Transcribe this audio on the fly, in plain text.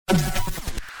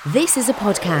This is a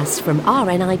podcast from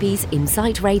RNIB's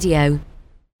Insight Radio.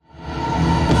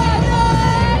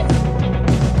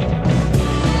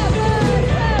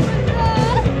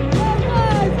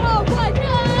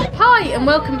 Hi, and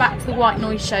welcome back to the White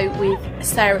Noise Show with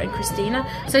Sarah and Kristina.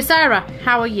 So, Sarah,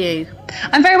 how are you?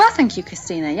 I'm very well, thank you,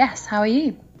 Kristina. Yes, how are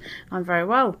you? I'm very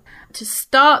well. To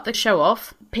start the show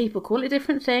off, people call it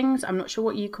different things. I'm not sure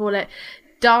what you call it.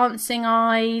 Dancing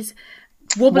eyes,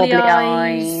 wobbly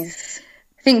eyes.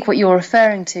 I think what you're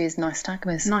referring to is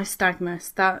nystagmus.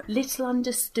 Nystagmus, that little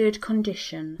understood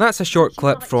condition. That's a short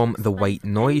clip from The White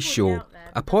Noise Show,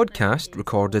 a podcast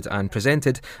recorded and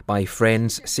presented by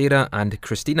friends Sarah and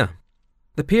Kristina.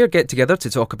 The pair get together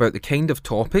to talk about the kind of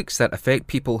topics that affect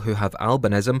people who have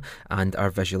albinism and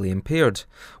are visually impaired,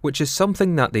 which is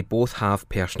something that they both have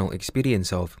personal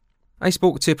experience of. I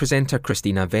spoke to presenter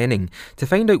Kristina Venning to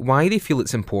find out why they feel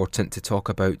it's important to talk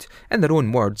about, in their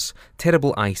own words,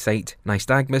 terrible eyesight,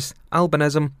 nystagmus,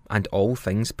 albinism and all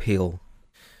things pale.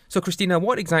 So Kristina,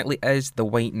 what exactly is The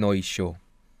White Noise Show?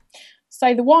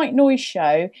 So The White Noise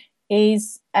Show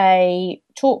is a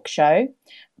talk show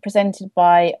presented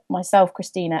by myself,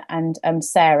 Kristina, and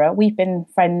Sarah. We've been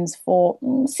friends for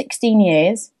 16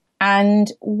 years.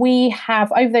 And we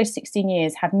have, over those 16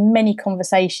 years, had many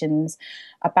conversations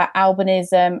about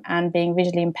albinism and being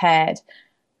visually impaired.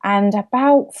 And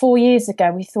about 4 years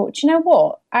ago, we thought, you know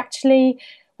what? Actually,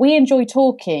 we enjoy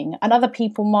talking and other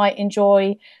people might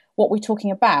enjoy what we're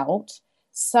talking about.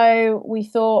 So we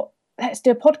thought, let's do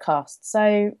a podcast.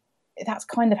 So that's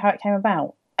kind of how it came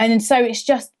about. And so it's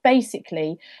just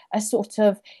basically a sort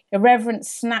of irreverent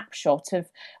snapshot of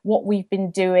what we've been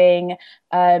doing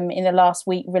in the last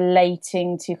week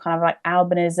relating to kind of like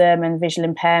albinism and visual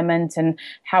impairment and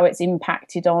how it's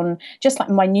impacted on just like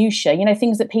minutiae, you know,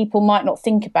 things that people might not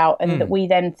think about and that we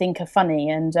then think are funny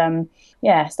and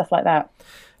stuff like that.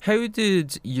 How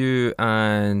did you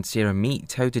and Sarah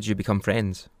meet? How did you become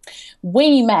friends?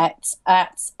 We met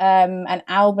at an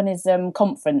albinism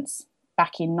conference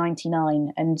back in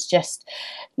 99, and just,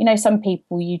 you know, some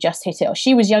people you just hit it.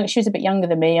 She was young, she was a bit younger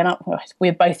than me, and we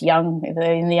were both young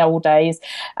in the old days,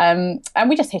 and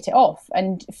we just hit it off.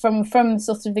 And from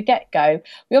sort of the get-go,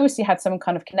 we obviously had some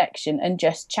kind of connection and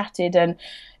just chatted, and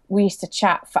we used to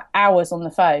chat for hours on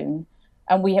the phone.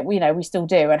 And we still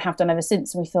do and have done ever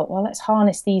since. And we thought, well, let's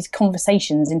harness these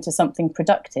conversations into something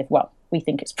productive. Well, we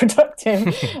think it's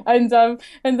productive, and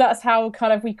that's how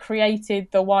kind of we created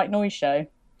the White Noise Show.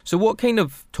 So what kind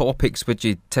of topics would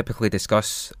you typically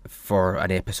discuss for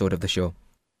an episode of the show?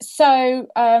 So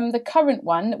the current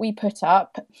one that we put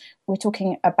up, we're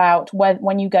talking about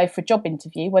when you go for a job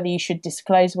interview, whether you should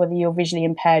disclose whether you're visually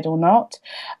impaired or not.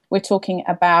 We're talking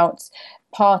about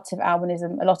part of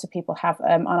albinism. A lot of people have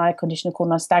an eye condition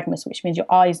called nystagmus, which means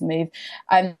your eyes move,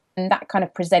 and that kind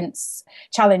of presents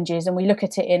challenges. And we look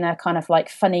at it in a kind of like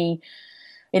funny,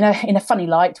 in a funny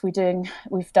light. I've done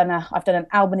an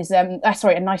a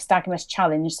nystagmus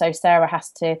challenge. So Sarah has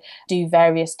to do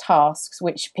various tasks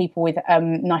which people with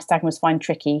nystagmus find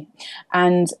tricky,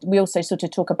 and we also sort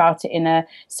of talk about it in a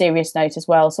serious note as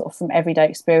well, sort of from everyday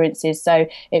experiences. So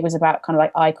it was about kind of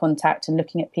like eye contact and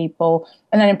looking at people.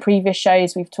 And then in previous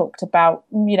shows we've talked about,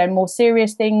 you know, more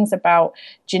serious things about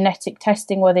genetic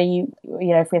testing, whether you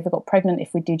know, if we ever got pregnant,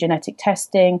 if we do genetic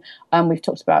testing. We've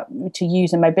talked about to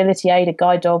use a mobility aid, a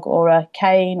guide dog or a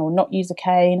cane, or not use a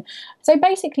cane. So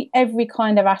basically every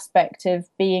kind of aspect of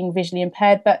being visually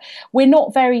impaired, but we're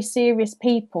not very serious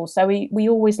people. So we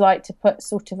always like to put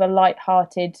sort of a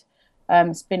light-hearted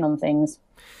spin on things.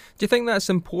 Do you think that's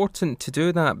important to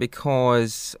do that?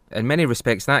 Because in many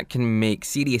respects that can make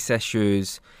serious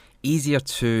issues easier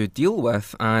to deal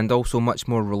with and also much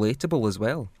more relatable as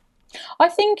well. I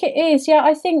think it is. Yeah,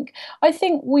 I think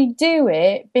we do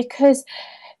it because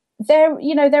there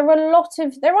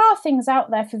are things out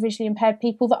there for visually impaired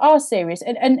people that are serious,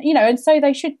 and so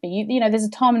they should be. You know, there's a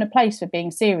time and a place for being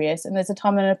serious, and there's a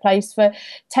time and a place for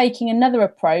taking another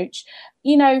approach.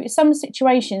 You know, some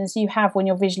situations you have when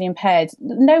you're visually impaired,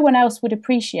 no one else would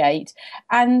appreciate,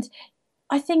 and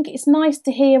I think it's nice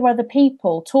to hear other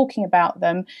people talking about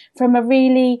them from a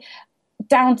really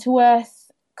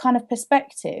down-to-earth kind of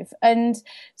perspective. And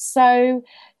so,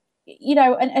 you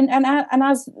know, and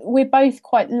as we're both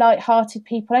quite light-hearted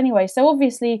people anyway, so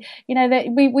obviously, you know,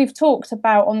 that we've talked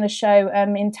about on the show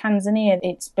in Tanzania,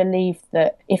 it's believed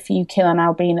that if you kill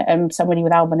somebody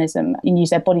with albinism and use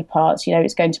their body parts, you know,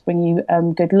 it's going to bring you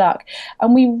good luck.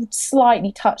 And we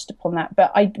slightly touched upon that,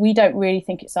 but we don't really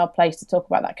think it's our place to talk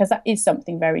about that because that is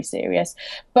something very serious.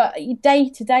 But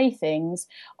day-to-day things,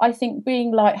 I think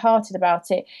being light-hearted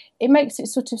about it, it makes it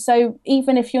sort of so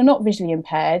even if you're not visually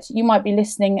impaired, you might be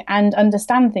listening and and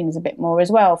understand things a bit more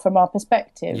as well from our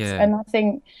perspectives. Yeah. And I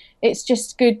think it's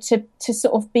just good to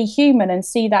sort of be human and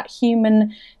see that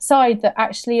human side that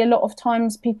actually a lot of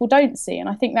times people don't see. And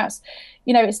I think that's,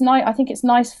 it's nice. I think it's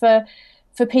nice for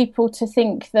people to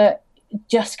think that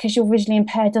just because you're visually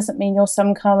impaired doesn't mean you're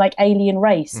some kind of like alien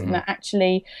race, and that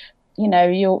actually,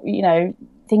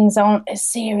 things aren't as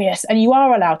serious, and you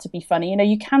are allowed to be funny.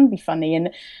 You can be funny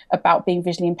and about being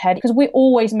visually impaired, because we're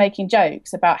always making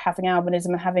jokes about having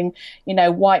albinism and having,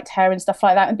 white hair and stuff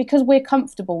like that. And because we're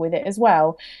comfortable with it as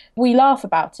well, we laugh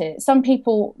about it. Some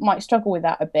people might struggle with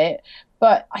that a bit,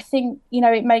 but I think,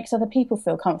 it makes other people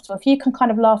feel comfortable. If you can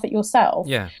kind of laugh at yourself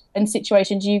in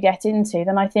situations you get into,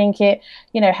 then I think it,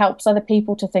 helps other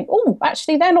people to think, oh,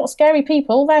 actually, they're not scary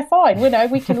people. They're fine.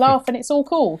 We can laugh and it's all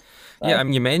cool. So. Yeah,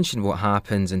 you mentioned what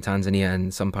happens in Tanzania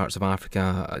and some parts of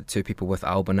Africa to people with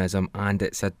albinism, and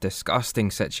it's a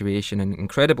disgusting situation and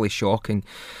incredibly shocking.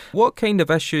 What kind of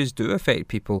issues do affect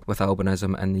people with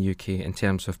albinism in the UK in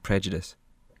terms of prejudice?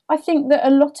 I think that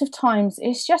a lot of times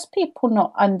it's just people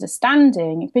not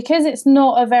understanding, because it's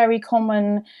not a very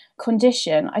common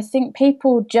condition. I think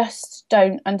people just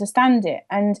don't understand it.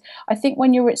 And I think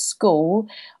when you're at school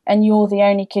and you're the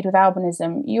only kid with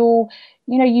albinism, you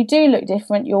do look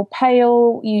different, you're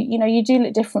pale, you do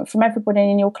look different from everybody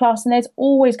in your class. And there's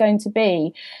always going to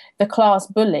be the class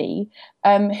bully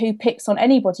who picks on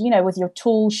anybody, with your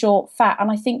tall, short, fat.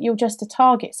 And I think you're just a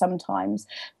target sometimes.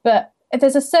 But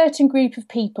there's a certain group of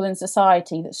people in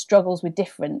society that struggles with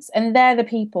difference, and they're the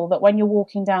people that when you're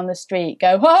walking down the street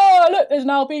go, oh, look, there's an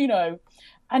albino.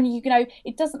 And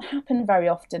it doesn't happen very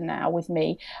often now with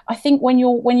me. I think when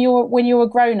you're a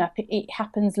grown up, it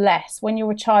happens less. When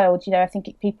you're a child, I think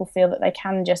people feel that they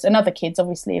can just, and other kids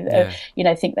obviously,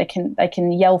 think they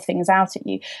can yell things out at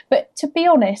you. But to be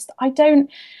honest,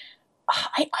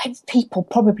 people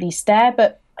probably stare,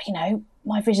 but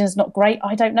my vision's not great.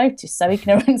 I don't notice, so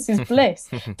ignorance is bliss.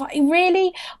 But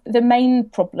really, the main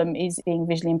problem is being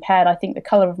visually impaired. I think the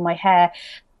colour of my hair,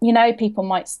 people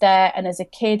might stare, and as a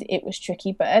kid it was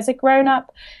tricky, but as a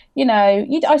grown-up,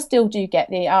 I still do get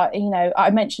the, I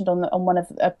mentioned on one of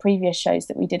the previous shows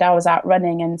that we did, I was out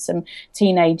running and some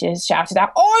teenagers shouted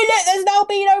out, "Oh, look, there's an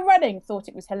albino running!" Thought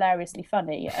it was hilariously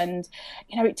funny, and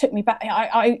it took me back.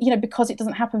 I because it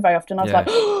doesn't happen very often, I was like,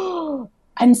 oh.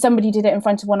 And somebody did it in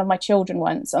front of one of my children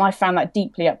once, and I found that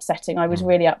deeply upsetting. I was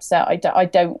really upset. I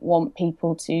don't want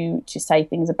people to say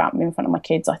things about me in front of my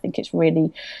kids. I think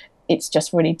it's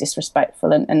just really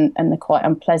disrespectful and they're quite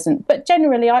unpleasant. But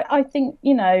generally, I think,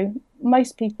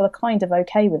 most people are kind of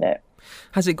okay with it.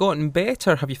 Has it gotten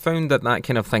better? Have you found that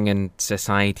kind of thing in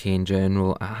society in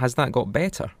general, has that got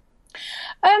better?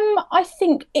 I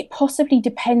think it possibly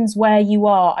depends where you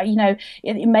are.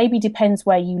 It maybe depends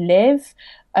where you live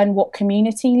and what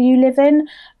community you live in.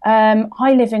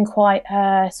 I live in quite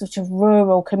a sort of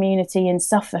rural community in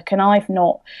Suffolk, and I've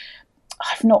not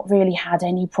really had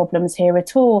any problems here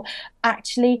at all.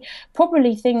 Actually,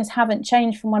 probably things haven't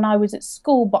changed from when I was at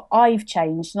school, but I've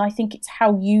changed, and I think it's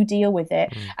how you deal with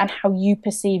it and how you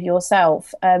perceive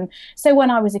yourself. So when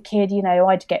I was a kid,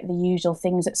 I'd get the usual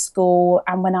things at school,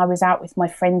 and when I was out with my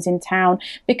friends in town,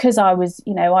 because I was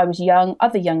young,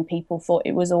 other young people thought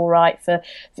it was all right for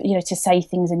to say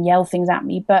things and yell things at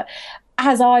me. But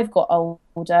as I've got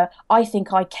older, I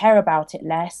think I care about it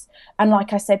less. And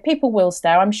like I said, people will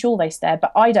stare. I'm sure they stare,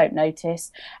 but I don't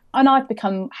notice. And I've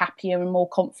become happier and more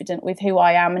confident with who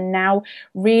I am. And now,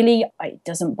 really, it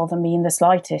doesn't bother me in the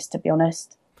slightest, to be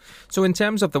honest. So in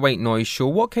terms of the White Noise Show,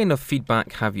 what kind of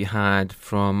feedback have you had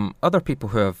from other people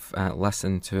who have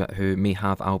listened to it who may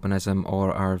have albinism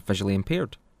or are visually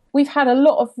impaired? We've had a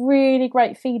lot of really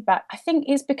great feedback. I think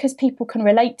it's because people can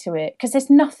relate to it, because there's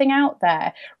nothing out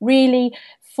there really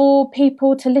for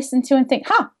people to listen to and think,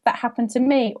 that happened to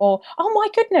me, or, oh my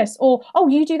goodness, or, oh,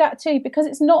 you do that too, because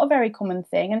it's not a very common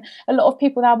thing. And a lot of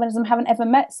people with albinism haven't ever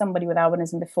met somebody with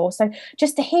albinism before. So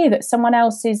just to hear that someone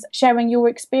else is sharing your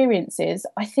experiences,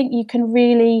 I think you can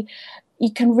really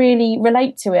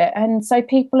relate to it. And so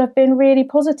people have been really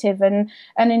positive and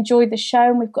enjoyed the show,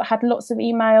 and we've had lots of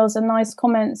emails and nice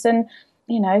comments, and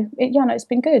it's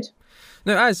been good.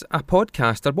 Now, as a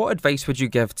podcaster, what advice would you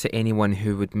give to anyone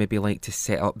who would maybe like to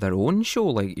set up their own show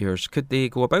like yours? Could they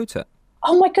go about it?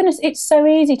 Oh my goodness, it's so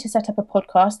easy to set up a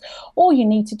podcast. All you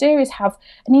need to do is have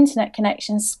an internet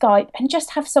connection, Skype, and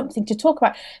just have something to talk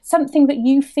about, something that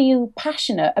you feel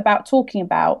passionate about talking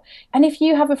about. And if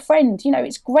you have a friend,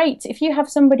 it's great. If you have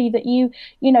somebody that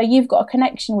you've got a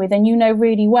connection with and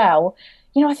really well,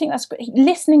 I think that's great.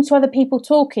 Listening to other people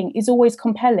talking is always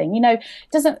compelling.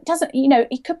 Doesn't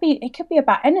it could be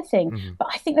about anything, but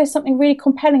I think there's something really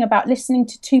compelling about listening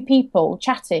to two people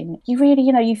chatting. You really,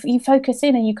 you focus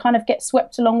in and you kind of get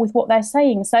swept along with what they're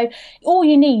saying. So all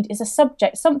you need is a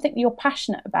subject, something that you're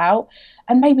passionate about,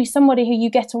 and maybe somebody who you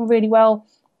get on really well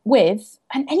with,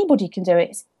 and anybody can do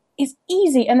it. It's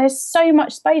easy, and there's so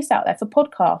much space out there for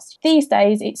podcasts. These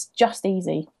days, it's just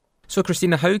easy. So,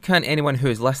 Kristina, how can anyone who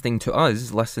is listening to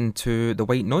us listen to The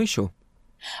White Noise Show?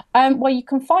 Well, you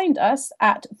can find us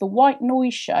at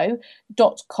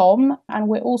thewhitenoiseshow.com, and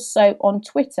we're also on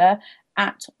Twitter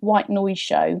at White Noise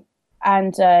Show.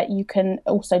 And you can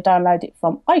also download it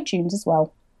from iTunes as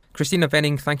well. Kristina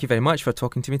Venning, thank you very much for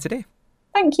talking to me today.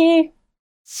 Thank you.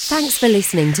 Thanks for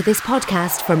listening to this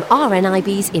podcast from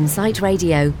RNIB's Insight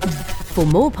Radio. For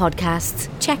more podcasts,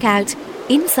 check out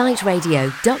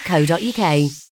insightradio.co.uk.